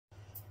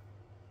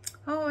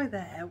Hi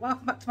there,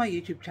 welcome back to my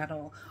YouTube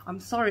channel. I'm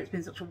sorry it's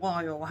been such a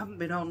while. I haven't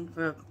been on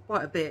for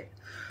quite a bit.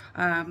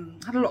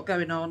 Had a lot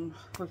going on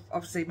with,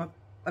 obviously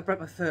I broke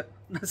my foot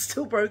and it's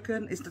still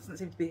broken. It doesn't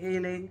seem to be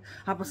healing.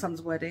 I had my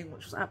son's wedding,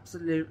 which was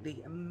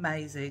absolutely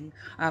amazing.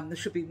 There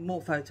should be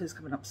more photos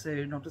coming up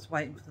soon. I'm just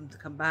waiting for them to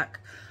come back.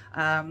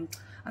 And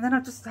then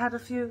I've just had a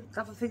few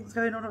other things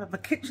going on. My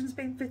kitchen's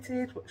been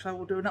fitted, which I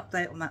will do an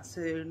update on that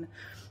soon.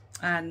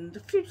 And a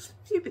few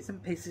bits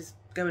and pieces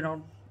going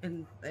on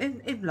in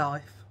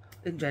life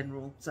in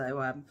general. So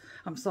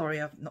I'm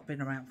sorry I've not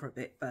been around for a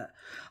bit, but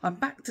I'm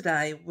back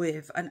today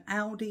with an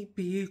Aldi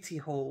beauty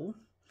haul.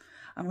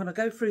 I'm going to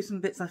go through some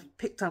bits I've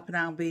picked up in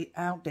Aldi,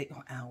 get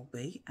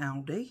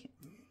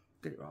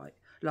it right,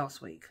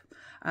 last week.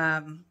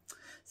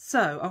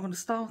 So I'm going to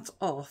start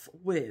off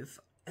with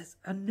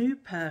a new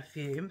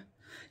perfume.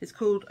 It's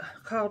called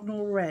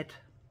Cardinal Red,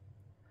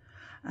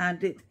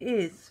 and it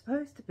is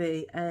supposed to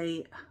be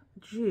a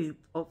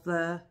dupe of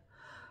the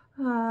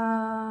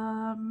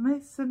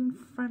Mason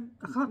French,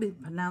 I can't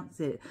even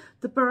pronounce it,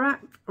 the Barack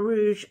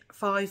Rouge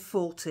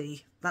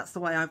 540. That's the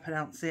way I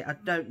pronounce it. I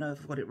don't know if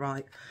I've got it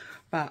right,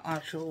 but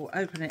I shall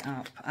open it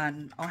up.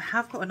 And I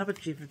have got another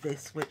dupe of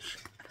this which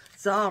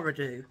Zara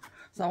do,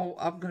 so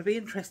I'm going to be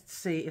interested to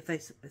see if they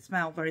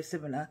smell very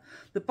similar.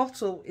 The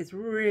bottle is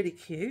really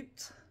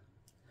cute.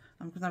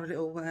 I'm going to have a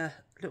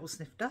little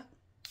snifter.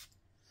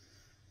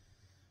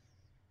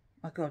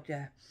 My God,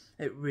 yeah,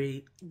 it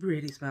really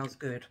smells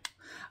good.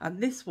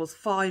 And this was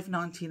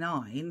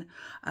 $5.99,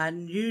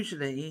 and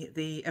usually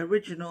the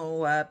original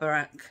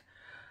Barack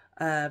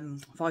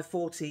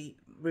 540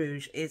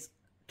 Rouge is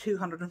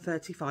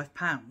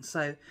 £235.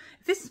 So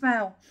if this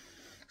smell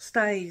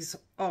stays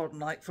on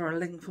like for a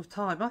length of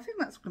time, I think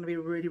that's going to be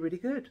really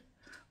good.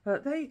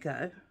 But there you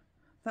go,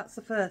 that's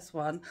the first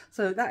one.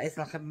 So that is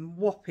like a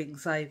whopping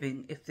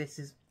saving if this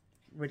is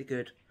really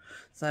good.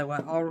 So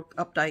I'll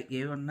update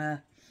you, and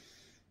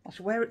I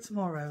shall wear it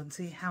tomorrow and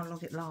see how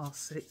long it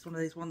lasts. It's one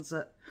of these ones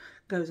that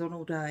goes on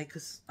all day,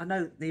 because I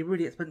know the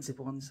really expensive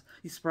ones,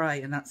 you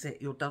spray and that's it,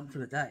 you're done for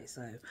the day.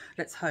 So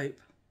let's hope.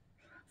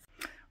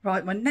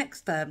 Right, my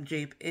next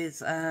dupe is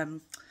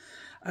the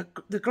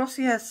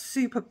Glossier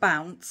Super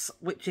Bounce,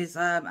 which is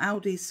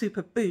Aldi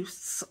Super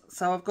Boosts.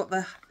 So I've got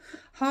the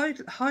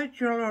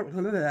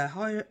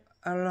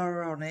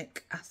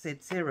hyaluronic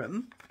acid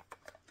serum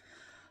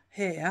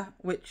here,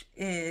 which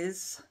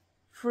is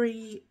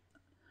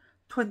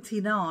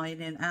 $3.29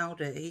 in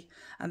Aldi,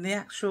 and the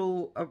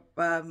actual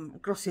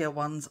Glossier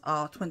ones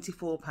are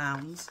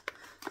 £24.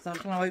 So I'm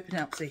going to open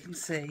it up so you can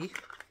see.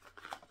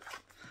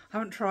 I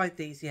haven't tried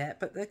these yet,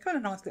 but they're kind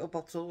of nice little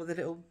bottle with the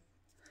little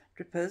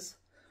drippers.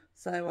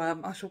 So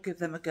I shall give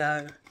them a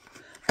go.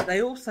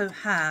 They also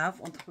have,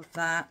 on top of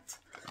that,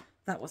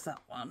 that was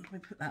that one. Let me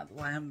put that out of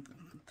the way. I've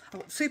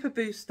got Super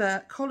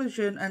Booster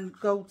Collagen and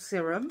Gold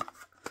Serum.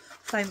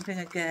 Same thing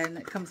again.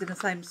 It comes in the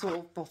same sort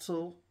of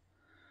bottle.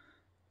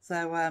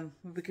 So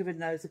we'll be giving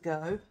those a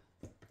go.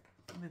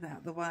 Move that out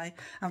of the way.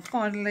 And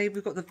finally,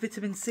 we've got the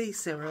Vitamin C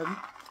Serum.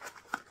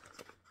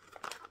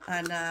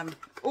 And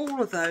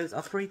all of those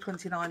are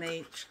 $3.29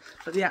 each.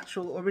 But the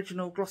actual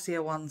original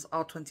Glossier ones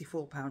are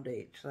 £24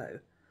 each. So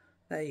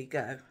there you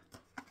go.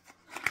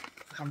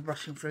 I'm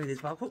rushing through these,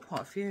 but I've got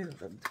quite a few of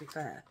them, to be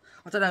fair.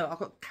 I don't know, I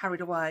got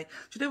carried away.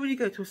 Do you know when you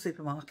go to a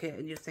supermarket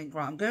and you think,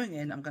 right, I'm going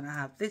in, I'm going to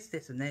have this,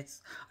 this and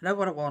this. I know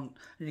what I want.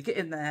 And you get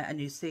in there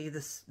and you see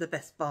the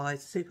best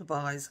buys, super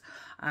buys,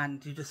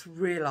 and you just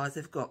realise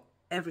they've got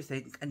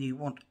everything and you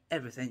want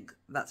everything.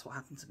 That's what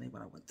happened to me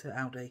when I went to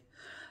Aldi.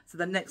 So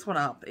the next one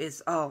up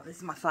is, oh, this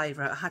is my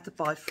favourite. I had to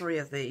buy 3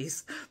 of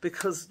these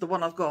because the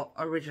one I've got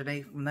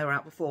originally when they were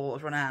out before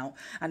was run out.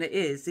 And it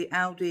is the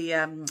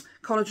Aldi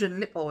Collagen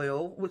Lip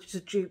Oil, which is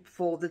a dupe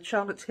for the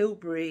Charlotte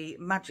Tilbury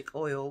Magic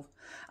Oil.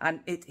 And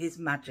it is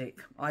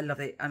magic. I love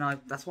it. And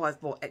that's why I've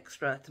bought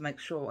extra to make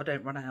sure I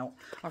don't run out.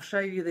 I'll show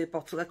you the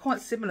bottle. They're quite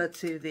similar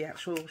to the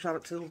actual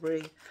Charlotte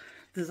Tilbury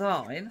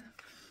design.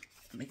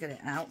 Let me get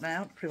it out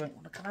now. It probably won't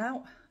want to come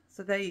out.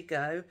 So there you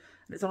go.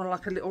 And it's on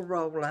like a little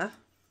roller.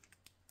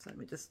 So let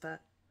me just,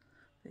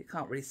 you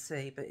can't really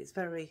see, but it's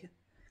very,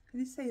 can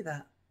you see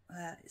that?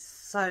 It's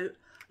so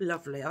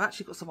lovely. I've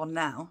actually got some on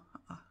now.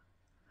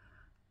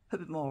 Put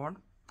a bit more on.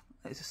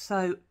 It's just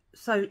so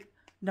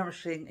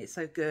nourishing. It's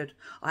so good.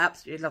 I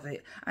absolutely love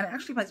it. And it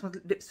actually makes my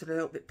lips feel a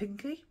little bit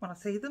pinky when I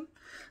see them.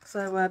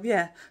 So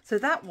yeah, so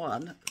that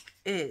one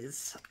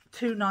is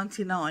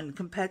 $2.99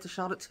 compared to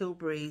Charlotte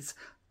Tilbury's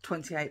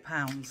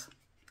 £28.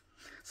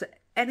 So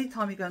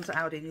anytime you go into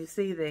Aldi and you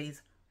see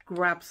these,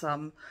 grab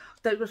some.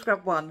 Don't just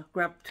grab one,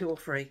 grab 2 or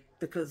 3,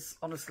 because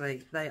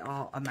honestly they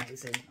are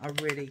amazing. I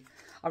really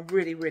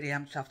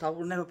am chuffed. I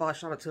will never buy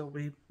Charlotte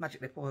Tilbury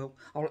Magic Lip Oil.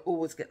 I will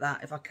always get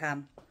that if I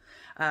can.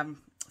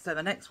 So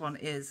the next one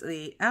is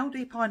the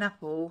Aldi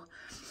Pineapple.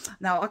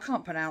 Now I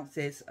can't pronounce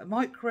this.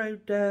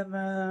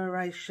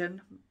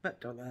 Microdermabrasion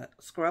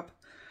scrub.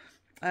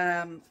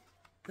 There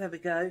we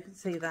go. You can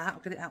see that. I'll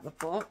get it out of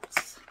the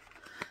box.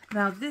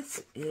 Now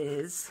this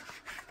is,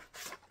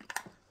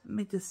 let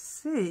me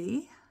just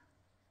see.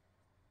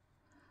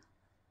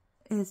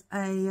 is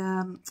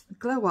a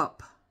glow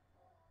up.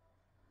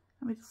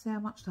 Let me just see how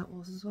much that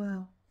was as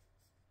well.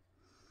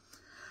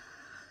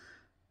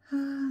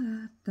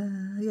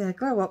 Yeah,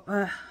 glow up.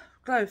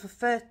 Glow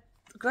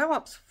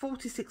up's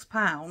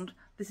 £46.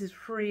 This is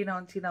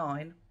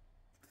 £3.99,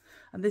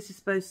 and this is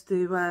supposed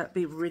to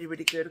be really,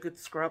 really good. A good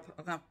scrub.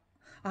 I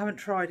haven't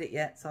tried it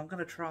yet, so I'm going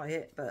to try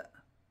it. But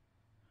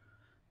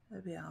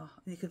there we are.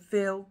 And you can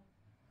feel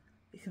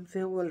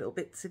the little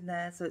bits in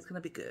there, so it's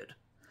going to be good.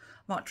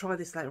 Might try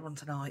this later on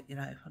tonight, you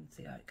know, and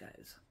see how it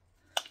goes.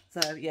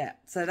 So yeah,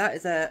 so that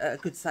is a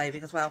good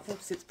saving as well.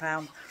 £46,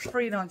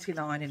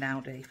 £3.99 in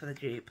Aldi for the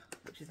dupe,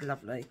 which is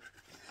lovely.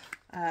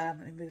 Let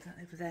me move that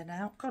over there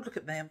now. God, look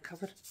at me, I'm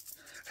covered.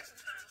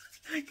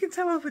 You can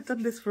tell I haven't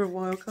done this for a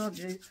while, can't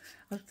you?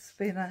 I've just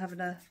been having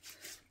a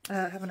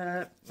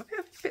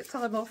bit of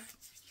time off,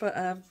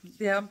 but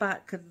yeah, I'm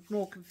back and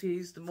more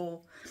confused and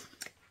more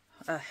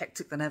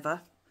hectic than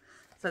ever.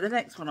 So the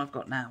next one I've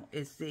got now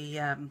is the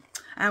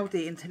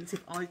Aldi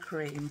Intensive Eye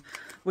Cream,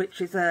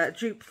 which is a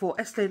dupe for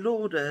Estee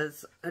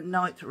Lauder's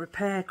Night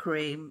Repair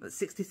Cream,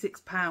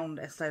 £66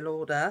 Estee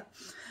Lauder.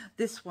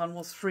 This one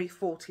was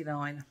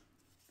 £3.49,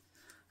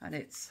 and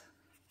it's,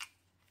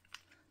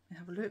 let me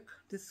have a look,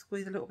 just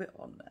squeeze a little bit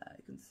on there,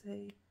 you can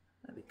see,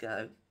 there we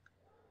go.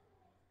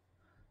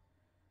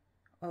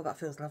 Oh, that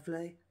feels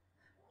lovely.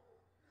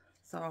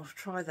 So I'll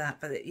try that,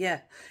 but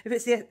yeah, if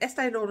it's the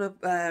Estee Lauder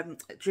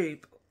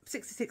dupe,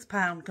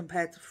 £66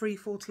 compared to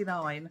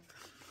 £3.49.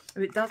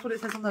 If it does what it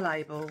says on the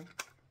label,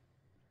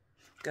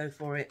 go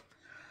for it.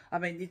 I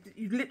mean,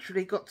 you've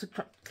literally got to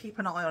keep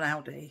an eye on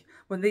Aldi.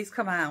 When these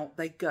come out,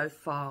 they go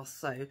fast.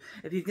 So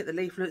if you get the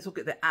leaflets or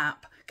get the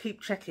app,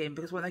 keep checking,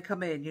 because when they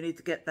come in, you need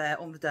to get there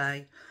on the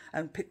day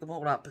and pick them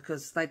all up,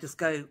 because they just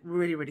go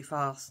really, really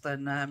fast.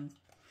 And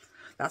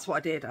that's what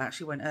I did. I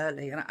actually went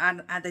early,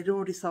 and they'd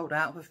already sold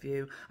out of a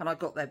few, and I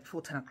got there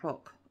before 10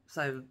 o'clock.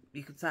 So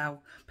you can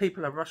tell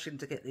people are rushing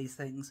to get these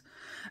things.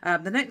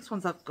 The next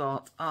ones I've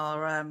got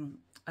are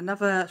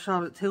another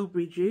Charlotte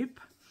Tilbury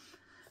dupe.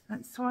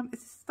 This one, is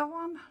this the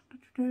one?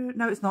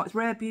 No, it's not. It's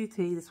Rare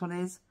Beauty. This one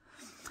is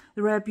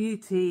the Rare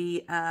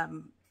Beauty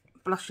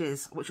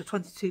blushes, which are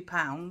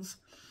 £22.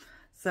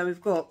 So we've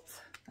got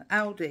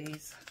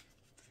Aldi's.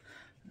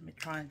 Let me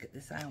try and get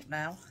this out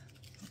now.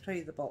 I'll show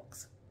you the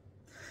box.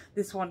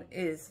 This one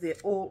is the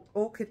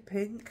Orchid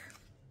Pink,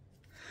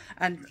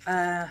 and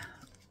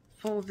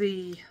for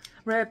the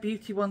Rare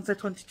Beauty ones, they're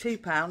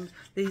 £22.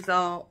 These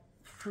are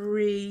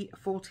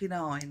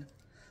 £3.49.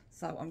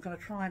 So I'm going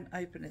to try and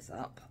open this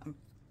up and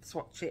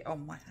swatch it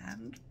on my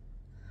hand.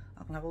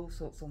 I'm going to have all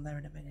sorts on there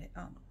in a minute.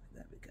 Oh,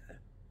 there we go.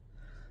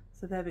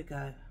 So there we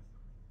go.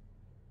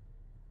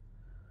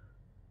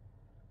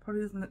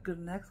 Probably doesn't look good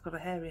in there because I've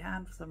got a hairy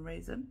hand for some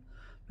reason.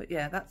 But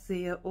yeah, that's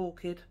the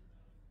Orchid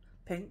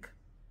Pink.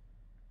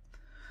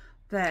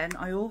 Then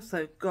I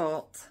also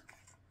got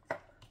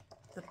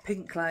the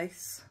pink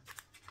lace.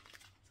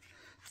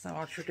 So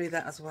I should do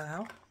that as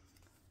well.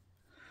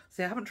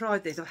 See, I haven't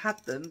tried these. I've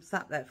had them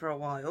sat there for a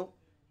while.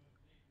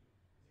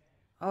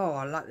 Oh,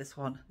 I like this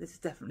one. This is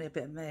definitely a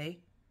bit of me.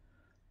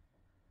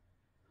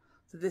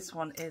 So this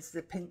one is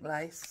the pink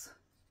lace,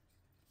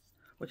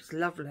 which is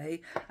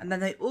lovely. And then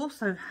they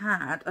also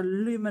had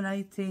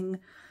illuminating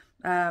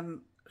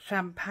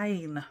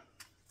champagne.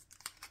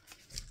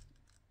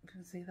 You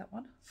can see that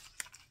one.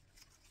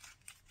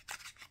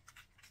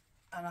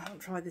 And I haven't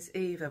tried this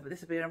either, but this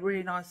will be a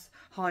really nice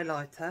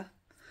highlighter.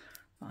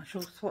 I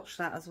shall swatch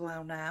that as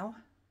well now.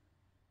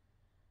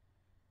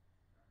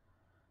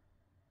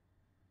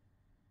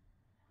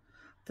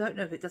 Don't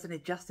know if it does any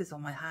justice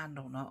on my hand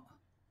or not.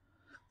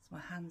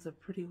 My hands are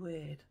pretty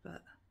weird,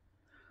 but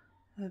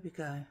there we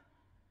go.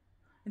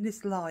 In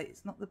this light,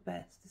 it's not the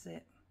best, is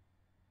it?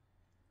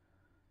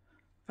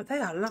 But they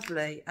are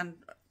lovely, and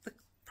the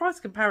price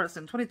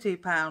comparison,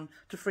 £22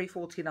 to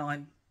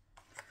 £3.49.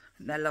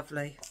 They're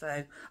lovely,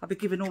 so I'll be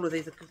giving all of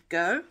these a good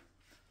go.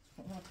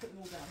 I'm going to put them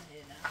all down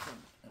here now, so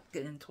I'm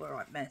getting into a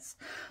right mess.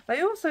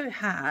 They also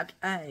had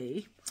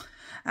a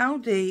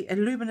Aldi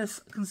Luminous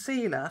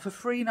Concealer for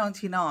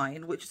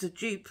 £3.99, which is a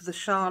dupe for the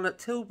Charlotte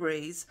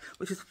Tilbury's,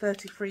 which is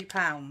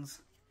 £33.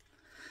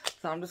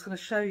 So I'm just going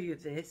to show you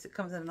this. It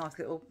comes in a nice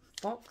little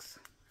box,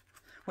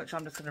 which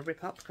I'm just going to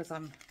rip up because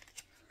I'm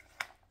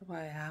the way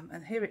I am.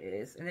 And here it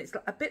is, and it's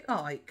a bit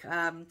like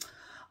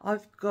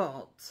I've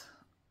got,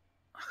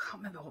 I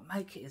can't remember what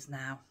make it is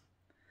now,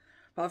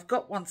 but I've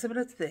got one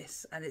similar to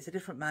this, and it's a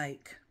different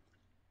make.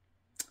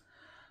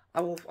 I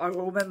will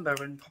remember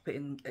and pop it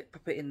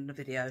in the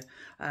video,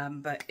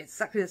 but it's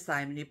exactly the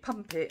same. And you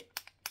pump it,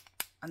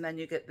 and then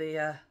you get the.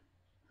 Let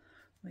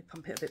me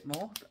pump it a bit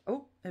more.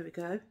 Oh, there we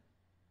go.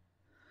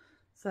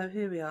 So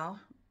here we are,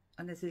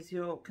 and this is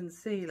your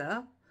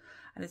concealer,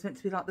 and it's meant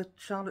to be like the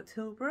Charlotte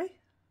Tilbury.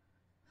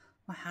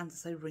 My hands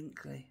are so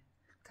wrinkly.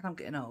 I'm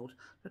getting old.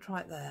 I'll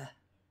try it there.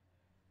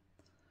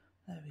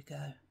 There we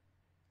go.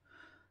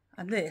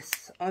 And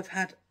this I've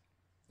had,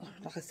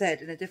 like I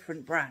said, in a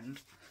different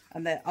brand,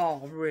 and they are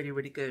really,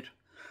 really good.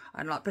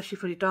 And like, especially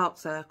for your dark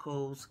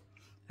circles,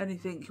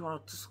 anything you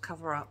want to just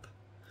cover up,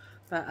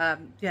 But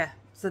yeah,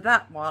 so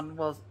that one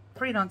was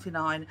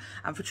 £3.99,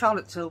 and for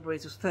Charlotte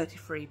Tilbury's was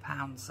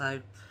 £33.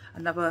 So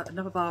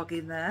another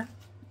bargain there.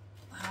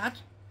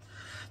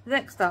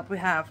 Next up we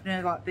have, you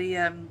know, like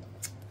the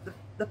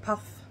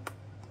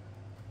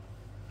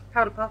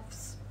powder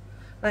puffs.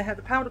 They had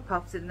the powder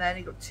puffs in there, and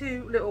you've got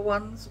two little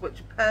ones which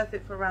are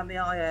perfect for around the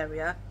eye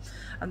area,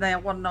 and they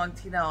are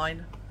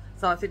 £1.99.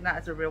 So I think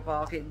that is a real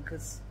bargain,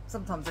 because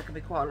sometimes there can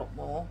be quite a lot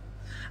more.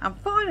 And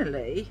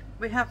finally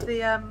we have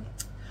the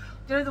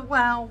you know, the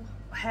Wow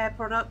hair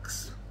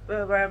products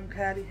for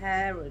curly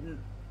hair, and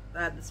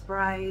the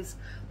sprays.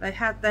 They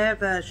had their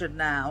version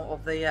now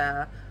of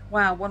the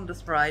Wow Wonder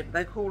Spray, but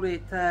they call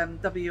it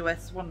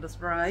WS Wonder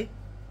Spray,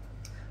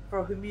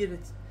 for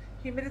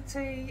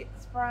humidity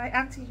spray,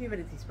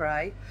 anti-humidity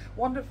spray.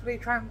 Wonderfully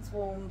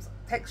transforms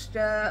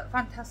texture,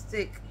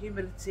 fantastic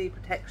humidity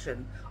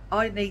protection.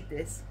 I need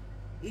this.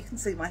 You can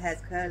see my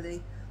hair's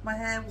curly. My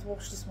hair was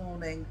washed this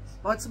morning.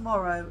 By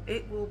tomorrow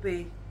it will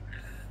be.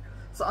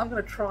 So I'm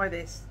going to try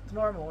this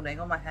tomorrow morning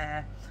on my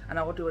hair, and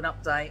I will do an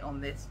update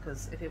on this,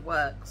 because if it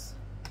works,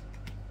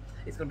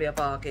 it's going to be a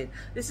bargain.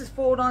 This is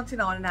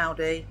 £4.99 in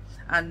Aldi,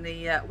 and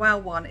the Wow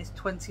one is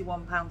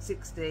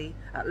 £21.60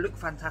 at Look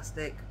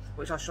Fantastic,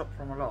 which I shop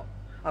from a lot.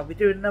 I'll be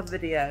doing another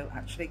video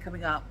actually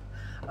coming up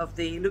of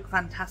the Look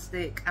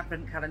Fantastic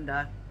advent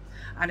calendar,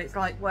 and it's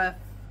like worth,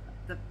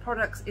 the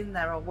products in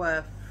there are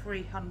worth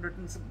 300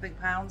 and something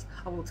pounds.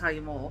 I will tell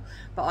you more,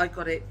 but I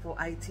got it for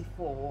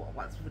 84. Well,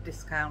 that's with a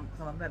discount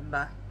because I'm a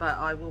member, but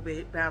I will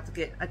be able to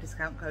get a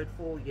discount code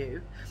for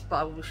you, but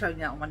I will be showing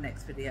you that on my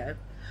next video.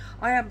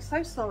 I am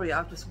so sorry,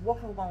 I've just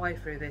waffled my way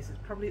through this. It's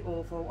probably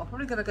awful. I'm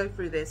probably going to go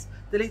through this,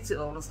 delete it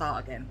all and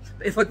start again,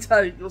 but if I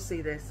don't, you'll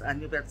see this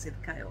and you'll be able to see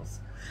the chaos.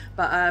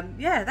 But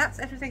yeah, that's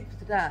everything for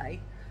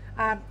today.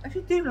 If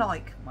you do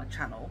like my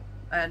channel,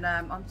 and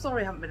I'm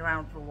sorry I haven't been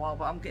around for a while,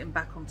 but I'm getting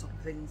back on top of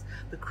things.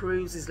 The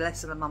cruise is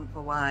less than a month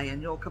away,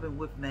 and you're coming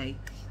with me,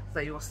 so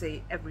you'll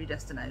see every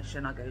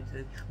destination I go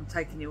to. I'm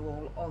taking you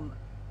all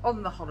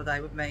on the holiday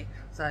with me,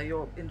 so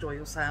you'll enjoy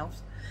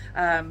yourselves.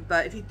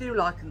 But if you do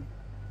like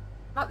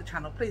the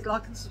channel, please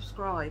like and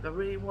subscribe. I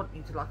really want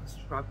you to like and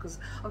subscribe, because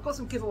I've got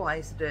some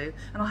giveaways to do,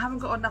 and I haven't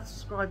got enough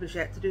subscribers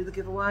yet to do the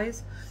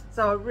giveaways.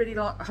 So I really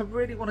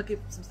want to give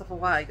some stuff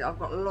away. I've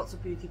got lots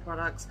of beauty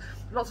products,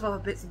 lots of other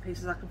bits and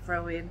pieces I can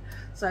throw in.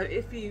 So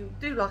if you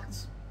do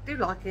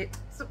like it,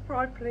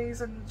 subscribe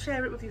please, and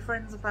share it with your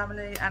friends and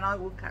family, and I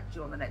will catch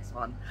you on the next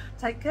one.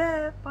 Take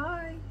care,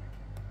 bye.